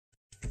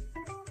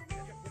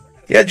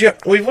Yeah, Jim,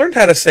 we've learned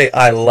how to say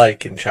I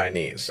like in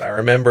Chinese. I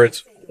remember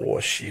it's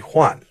我喜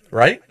欢,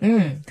 right?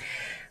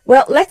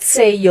 Well, let's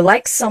say you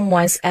like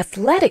someone's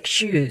athletic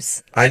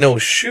shoes. I know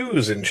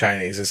shoes in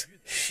Chinese is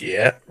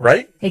鞋,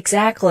 right?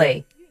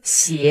 Exactly.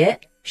 鞋,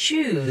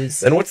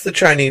 shoes. Then what's the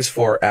Chinese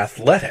for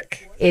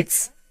athletic?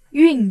 It's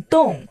运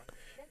动.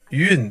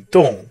 运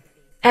动.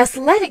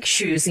 Athletic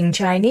shoes in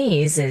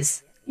Chinese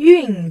is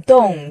运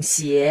动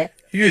鞋.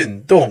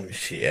运动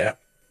鞋.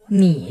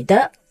 你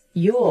的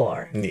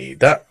your. 你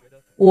的.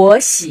 我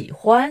喜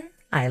欢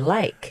I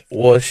like.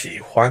 我喜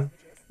欢.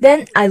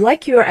 Then I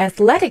like your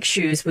athletic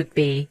shoes would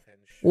be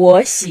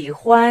我喜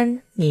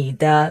欢你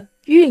的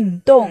运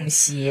动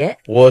鞋.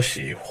 我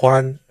喜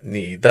欢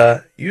你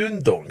的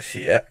运动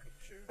鞋.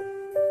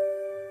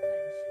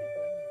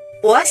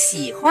 我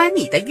喜欢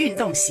你的运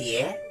动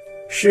鞋。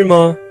是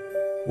吗？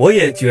我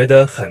也觉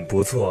得很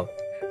不错。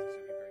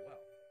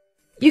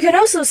You can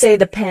also say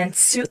the pants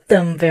suit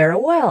them very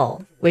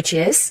well, which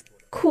is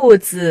裤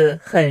子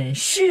很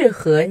适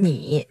合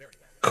你。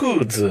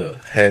裤子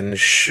很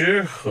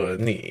适合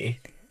你。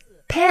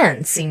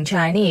Pants in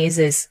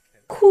Chinese is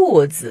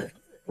裤子。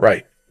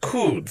Right,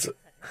 裤子。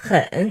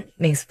很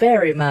means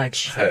very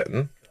much.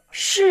 很。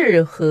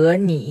适合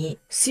你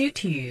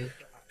suit you.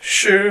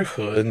 适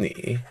合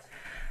你。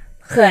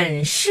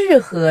很适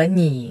合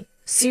你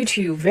suit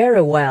you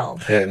very well.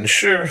 很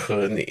适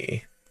合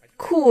你。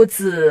裤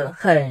子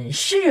很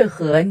适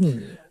合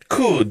你。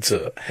裤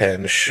子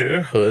很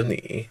适合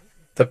你。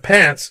The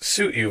pants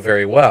suit you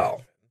very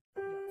well.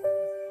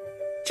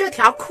 这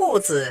条裤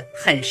子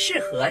很适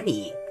合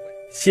你。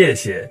谢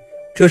谢，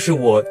这是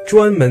我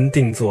专门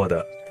定做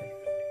的。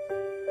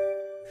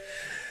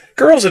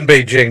Girls in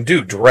Beijing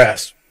do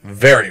dress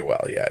very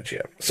well, yeah,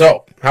 Jim.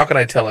 So, how can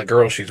I tell a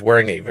girl she's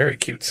wearing a very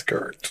cute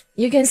skirt?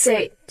 You can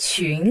say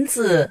裙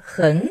子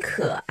很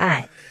可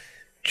爱。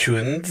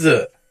裙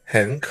子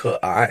很可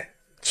爱。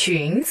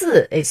裙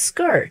子 is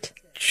skirt.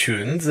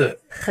 裙子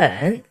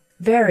很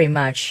very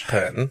much.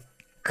 很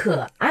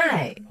可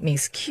爱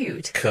means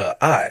cute. 可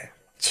爱。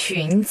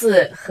裙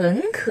子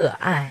很可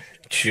爱。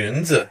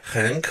裙子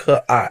很可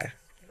爱。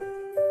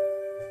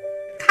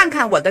看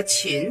看我的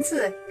裙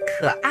子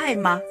可爱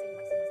吗？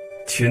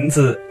裙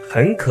子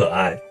很可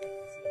爱。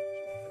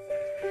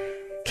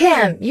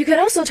Cam, you can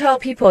also tell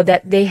people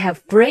that they have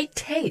great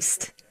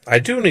taste. I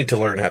do need to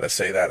learn how to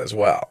say that as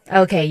well.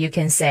 Okay, you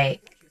can say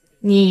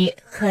你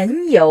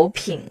很有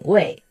品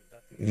味。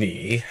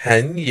你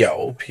很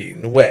有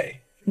品味。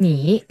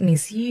你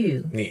means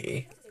you.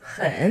 你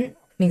很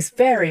means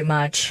very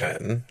much.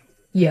 很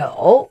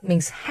有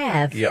means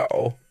have.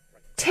 有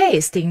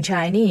Taste in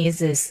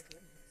Chinese is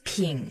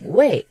品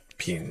味。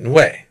品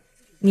味。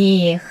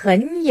你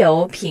很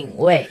有品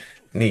味。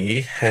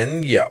你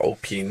很有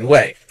品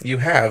味。You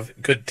have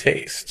good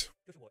taste.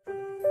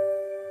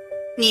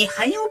 你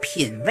很有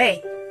品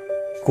味。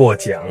过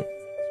奖。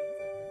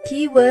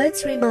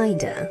Keywords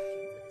reminder.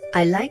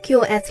 I like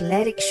your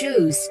athletic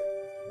shoes.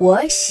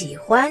 我喜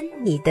欢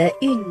你的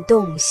运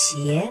动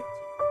鞋。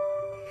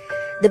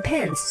The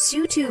pants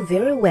suit you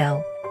very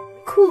well.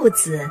 裤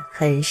子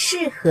很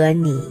适合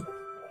你。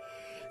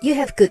You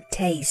have good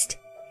taste.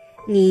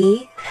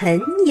 你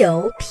很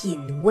有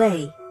品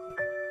味。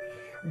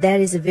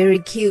That is a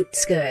very cute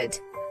skirt.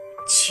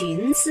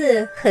 裙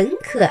子很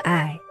可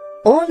爱。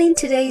All in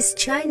today's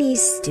Chinese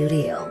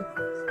studio.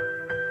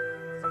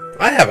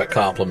 I have a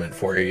compliment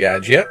for you,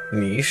 Yajie.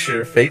 你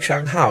是非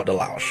常好的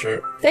老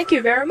师。 Thank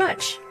you very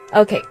much.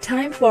 Okay,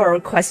 time for our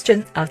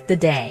question of the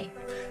day.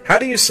 How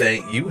do you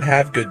say you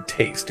have good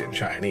taste in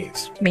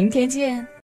Chinese? 明天见。